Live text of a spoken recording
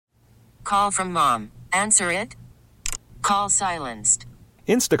Call from mom. Answer it. Call silenced.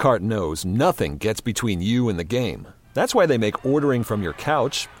 Instacart knows nothing gets between you and the game. That's why they make ordering from your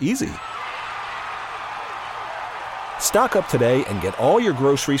couch easy. Stock up today and get all your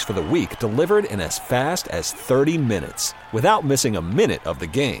groceries for the week delivered in as fast as 30 minutes without missing a minute of the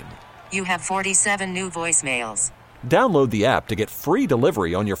game. You have 47 new voicemails. Download the app to get free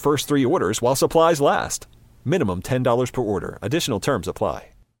delivery on your first 3 orders while supplies last. Minimum $10 per order. Additional terms apply.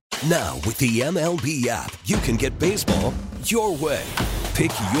 Now, with the MLB app, you can get baseball your way.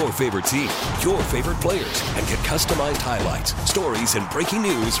 Pick your favorite team, your favorite players, and get customized highlights, stories, and breaking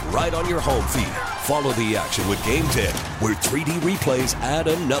news right on your home feed. Follow the action with Game 10, where 3D replays add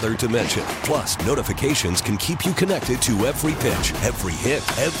another dimension. Plus, notifications can keep you connected to every pitch, every hit,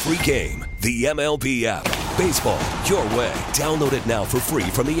 every game. The MLB app. Baseball your way. Download it now for free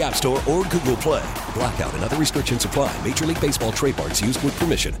from the App Store or Google Play. Blackout and other restrictions apply. Major League Baseball trademarks used with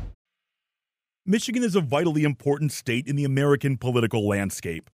permission. Michigan is a vitally important state in the American political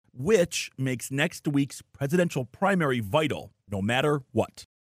landscape, which makes next week's presidential primary vital, no matter what.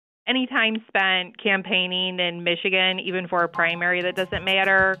 Any time spent campaigning in Michigan, even for a primary that doesn't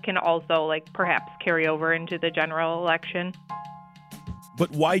matter, can also perhaps carry over into the general election. But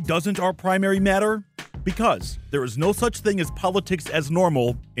why doesn't our primary matter? Because there is no such thing as politics as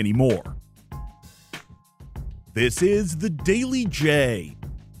normal anymore. This is the Daily J.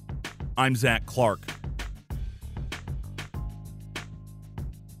 I'm Zach Clark.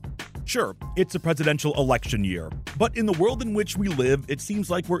 Sure, it's a presidential election year, but in the world in which we live, it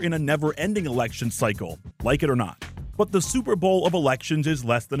seems like we're in a never-ending election cycle, like it or not. But the Super Bowl of elections is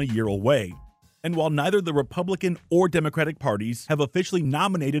less than a year away. And while neither the Republican or Democratic parties have officially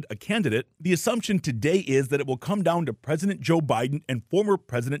nominated a candidate, the assumption today is that it will come down to President Joe Biden and former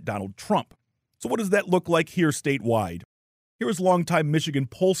President Donald Trump. So what does that look like here statewide? Here is longtime Michigan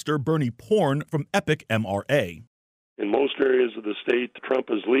pollster Bernie Porn from Epic MRA. In most areas of the state, Trump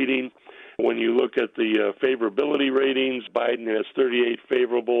is leading. When you look at the favorability ratings, Biden has 38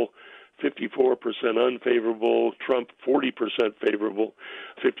 favorable, 54% unfavorable, Trump 40% favorable,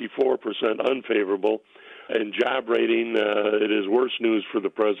 54% unfavorable. And job rating, it is worse news for the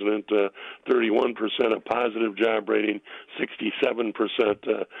president, 31% a positive job rating,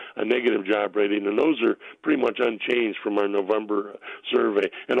 67% a negative job rating. And those are pretty much unchanged from our November survey.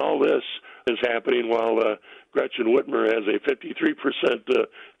 And all this is happening while Gretchen Whitmer has a 53%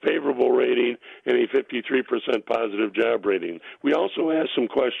 favorable rating and a 53% positive job rating. We also asked some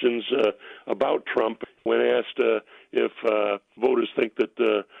questions about Trump when asked if voters think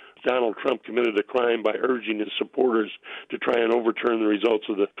that Donald Trump committed a crime by urging his supporters to try and overturn the results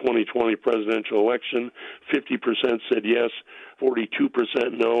of the 2020 presidential election. 50% said yes,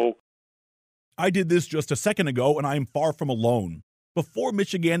 42% no. I did this just a second ago, and I am far from alone. Before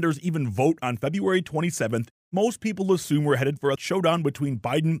Michiganders even vote on February 27th, most people assume we're headed for a showdown between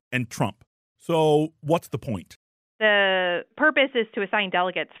Biden and Trump. So what's the point? The purpose is to assign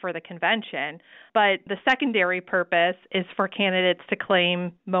delegates for the convention, but the secondary purpose is for candidates to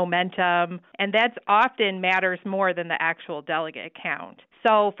claim momentum, and that often matters more than the actual delegate count.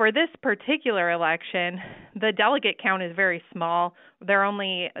 So for this particular election, the delegate count is very small. They're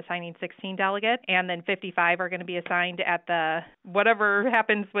only assigning 16 delegates, and then 55 are going to be assigned at the whatever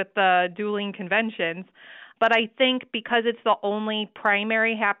happens with the dueling conventions. But I think because it's the only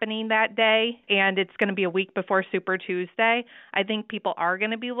primary happening that day and it's going to be a week before Super Tuesday, I think people are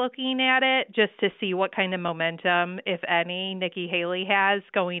going to be looking at it just to see what kind of momentum, if any, Nikki Haley has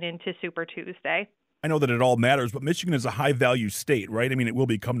going into Super Tuesday. I know that it all matters, but Michigan is a high-value state, right? I mean, it will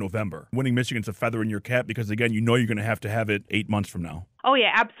become November. Winning Michigan's a feather in your cap because, again, you know you're going to have it 8 months from now. Oh,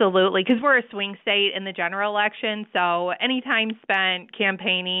 yeah, absolutely, because we're a swing state in the general election, so any time spent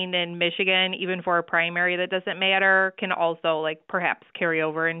campaigning in Michigan, even for a primary that doesn't matter, can also, perhaps carry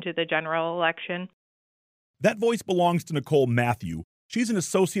over into the general election. That voice belongs to Nicole Matthew. She's an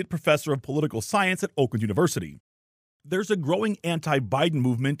associate professor of political science at Oakland University. There's a growing anti-Biden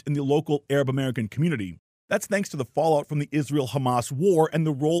movement in the local Arab American community. That's thanks to the fallout from the Israel-Hamas war and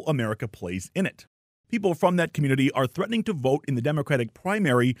the role America plays in it. People from that community are threatening to vote in the Democratic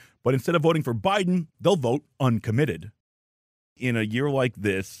primary, but instead of voting for Biden, they'll vote uncommitted. In a year like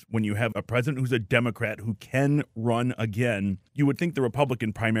this, when you have a president who's a Democrat who can run again, you would think the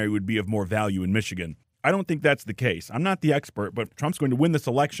Republican primary would be of more value in Michigan. I don't think that's the case. I'm not the expert, but Trump's going to win this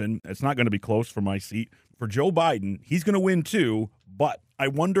election. It's not going to be close for my seat. For Joe Biden, he's going to win too, but I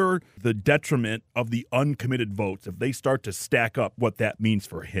wonder the detriment of the uncommitted votes, if they start to stack up, what that means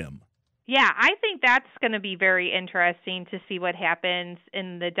for him. Yeah, I think that's going to be very interesting to see what happens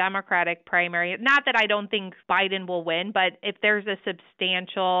in the Democratic primary. Not that I don't think Biden will win, but if there's a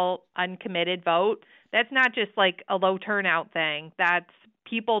substantial uncommitted vote, that's not just like a low turnout thing. That's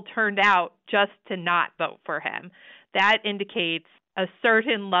people turned out just to not vote for him. That indicates a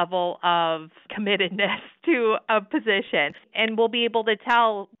certain level of committedness to a position. And we'll be able to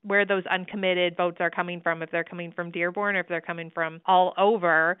tell where those uncommitted votes are coming from, if they're coming from Dearborn or if they're coming from all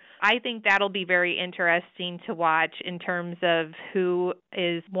over. I think that'll be very interesting to watch in terms of who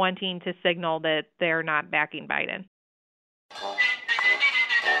is wanting to signal that they're not backing Biden.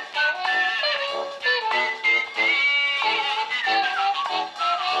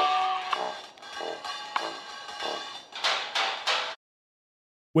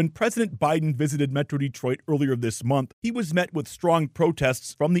 When President Biden visited Metro Detroit earlier this month, he was met with strong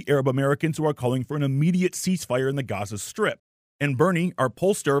protests from the Arab Americans who are calling for an immediate ceasefire in the Gaza Strip. And Bernie, our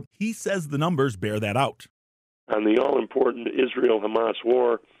pollster, he says the numbers bear that out. On the all-important Israel-Hamas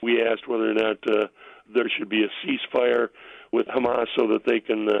war, we asked whether or not there should be a ceasefire with Hamas so that they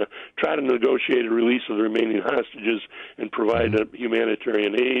can try to negotiate a release of the remaining hostages and provide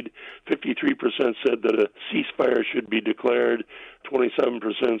humanitarian aid. 53% said that a ceasefire should be declared. 27%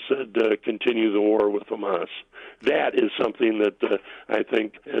 said continue the war with Hamas. That is something that I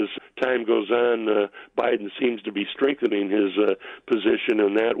think as time goes on, Biden seems to be strengthening his position,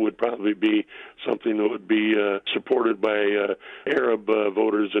 and that would probably be something that would be supported by Arab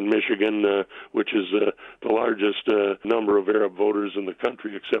voters in Michigan, which is the largest number of Arab voters in the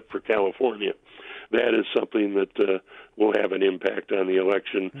country except for California. That is something that will have an impact on the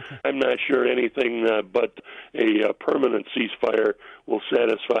election. I'm not sure anything but a permanent ceasefire will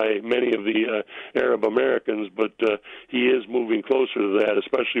satisfy many of the Arab Americans, but he is moving closer to that,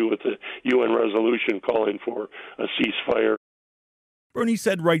 especially with the UN resolution calling for a ceasefire. Bernie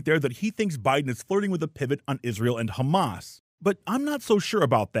said right there that he thinks Biden is flirting with a pivot on Israel and Hamas. But I'm not so sure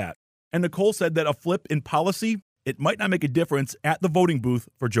about that. And Nicole said that a flip in policy, it might not make a difference at the voting booth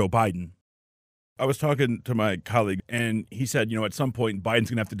for Joe Biden. I was talking to my colleague, and he said, at some point, Biden's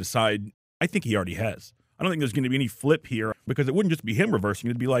going to have to decide. I think he already has. I don't think there's going to be any flip here because it wouldn't just be him reversing.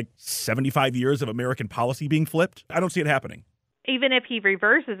 It'd be like 75 years of American policy being flipped. I don't see it happening. Even if he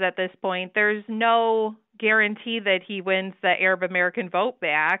reverses at this point, there's no guarantee that he wins the Arab American vote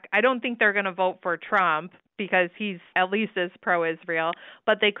back. I don't think they're going to vote for Trump because he's at least as pro-Israel,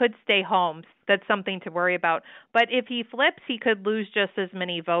 but they could stay home. That's something to worry about. But if he flips, he could lose just as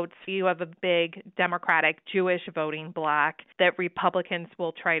many votes. You have a big Democratic Jewish voting bloc that Republicans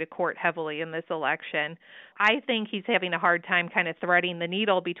will try to court heavily in this election. I think he's having a hard time kind of threading the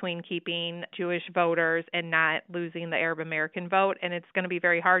needle between keeping Jewish voters and not losing the Arab American vote. And it's going to be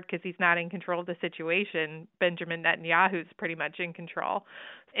very hard because he's not in control of the situation. Benjamin Netanyahu's pretty much in control.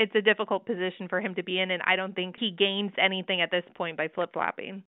 It's a difficult position for him to be in, and I don't think he gains anything at this point by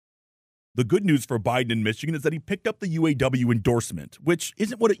flip-flopping. The good news for Biden in Michigan is that he picked up the UAW endorsement, which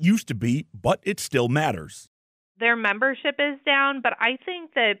isn't what it used to be, but it still matters. Their membership is down, but I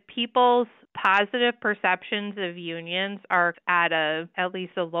think that people's positive perceptions of unions are at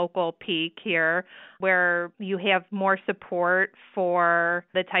least a local peak here, where you have more support for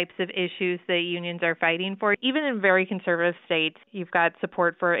the types of issues that unions are fighting for. Even in very conservative states, you've got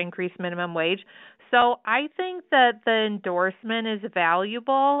support for increased minimum wage. So I think that the endorsement is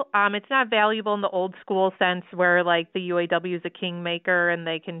valuable. It's not valuable in the old school sense where like the UAW is a kingmaker and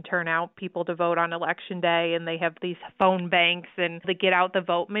they can turn out people to vote on election day and they have these phone banks and the get out the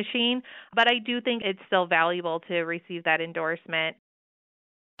vote machine. But I do think it's still valuable to receive that endorsement.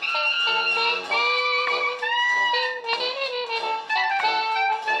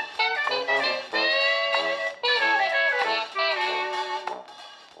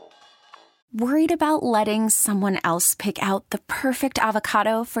 Worried about letting someone else pick out the perfect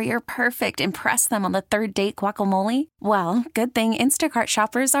avocado for your perfect impress them on the third date guacamole? Well, good thing Instacart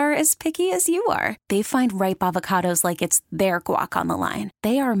shoppers are as picky as you are. They find ripe avocados like it's their guac on the line.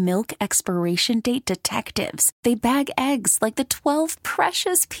 They are milk expiration date detectives. They bag eggs like the 12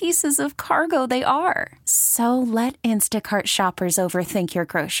 precious pieces of cargo they are. So let Instacart shoppers overthink your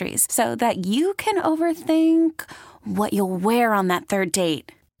groceries so that you can overthink what you'll wear on that third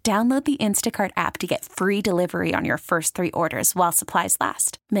date. Download the Instacart app to get free delivery on your first 3 orders while supplies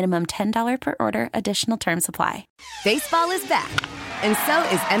last. Minimum $10 per order. Additional terms apply. Baseball is back, and so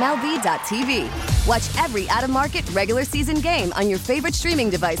is MLB.tv. Watch every out-of-market regular season game on your favorite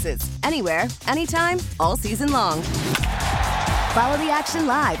streaming devices. Anywhere, anytime, all season long. Follow the action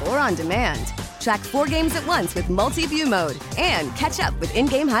live or on demand. Track 4 games at once with multi-view mode and catch up with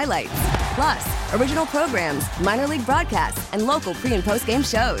in-game highlights. Plus, original programs, minor league broadcasts, and local pre- and post-game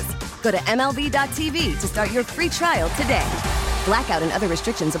shows. Go to MLB.tv to start your free trial today. Blackout and other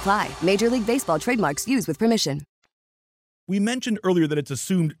restrictions apply. Major League Baseball trademarks used with permission. We mentioned earlier that it's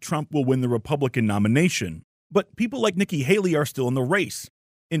assumed Trump will win the Republican nomination, but people like Nikki Haley are still in the race.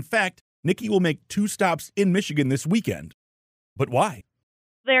 In fact, Nikki will make 2 stops in Michigan this weekend. But why?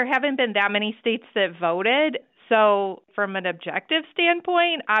 There haven't been that many states that voted. So from an objective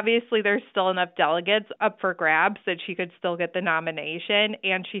standpoint, obviously there's still enough delegates up for grabs that she could still get the nomination,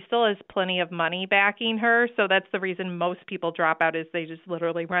 and she still has plenty of money backing her. So that's the reason most people drop out, is they just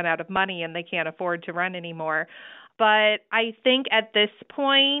literally run out of money and they can't afford to run anymore. But I think at this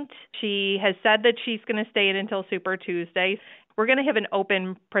point, she has said that she's going to stay in until Super Tuesday. We're going to have an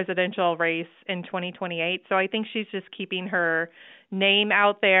open presidential race in 2028. So I think she's just keeping her name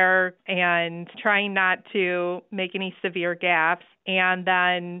out there and trying not to make any severe gaffes. And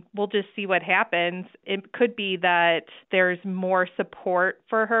then we'll just see what happens. It could be that there's more support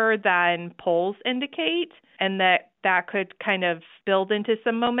for her than polls indicate, and that could kind of build into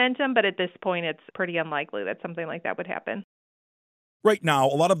some momentum. But at this point, it's pretty unlikely that something like that would happen. Right now,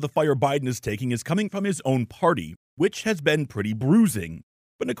 a lot of the fire Biden is taking is coming from his own party, which has been pretty bruising.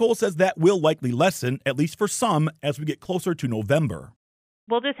 But Nicole says that will likely lessen, at least for some, as we get closer to November.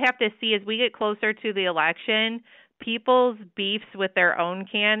 We'll just have to see as we get closer to the election, people's beefs with their own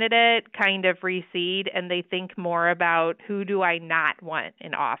candidate kind of recede, and they think more about who do I not want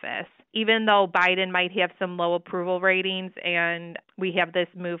in office. Even though Biden might have some low approval ratings and we have this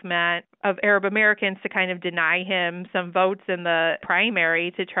movement of Arab Americans to kind of deny him some votes in the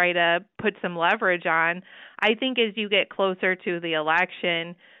primary to try to put some leverage on, I think as you get closer to the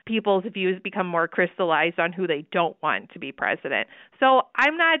election, people's views become more crystallized on who they don't want to be president. So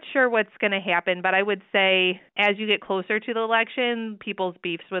I'm not sure what's going to happen, but I would say as you get closer to the election, people's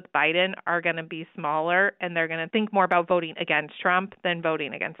beefs with Biden are going to be smaller, and they're going to think more about voting against Trump than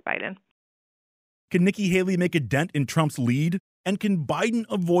voting against Biden. Can Nikki Haley make a dent in Trump's lead? And can Biden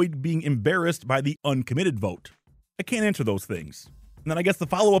avoid being embarrassed by the uncommitted vote? I can't answer those things. And then I guess the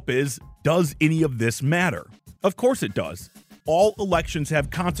follow-up is, does any of this matter? Of course it does. All elections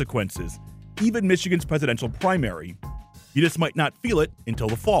have consequences, even Michigan's presidential primary. You just might not feel it until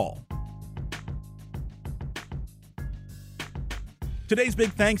the fall. Today's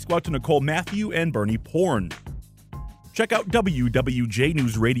big thanks go out to Nicole Matthew and Bernie Porn. Check out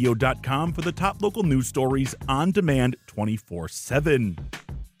WWJNewsRadio.com for the top local news stories on demand 24/7. Do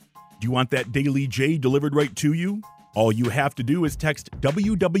you want that Daily J delivered right to you? All you have to do is text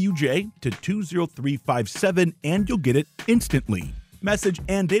WWJ to 20357 and you'll get it instantly. Message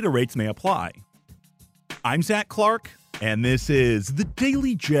and data rates may apply. I'm Zach Clark, and this is the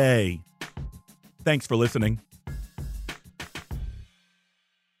Daily J. Thanks for listening.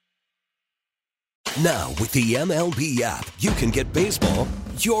 Now, with the MLB app, you can get baseball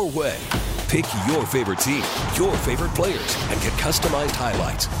your way. Pick your favorite team, your favorite players, and get customized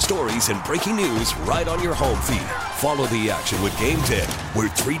highlights, stories, and breaking news right on your home feed. Follow the action with Game 10, where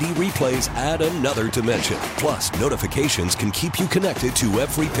 3D replays add another dimension. Plus, notifications can keep you connected to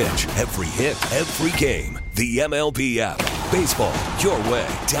every pitch, every hit, every game. The MLB app. Baseball your way.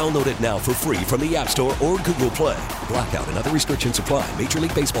 Download it now for free from the App Store or Google Play. Blackout and other restrictions apply. Major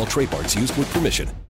League Baseball trademarks used with permission.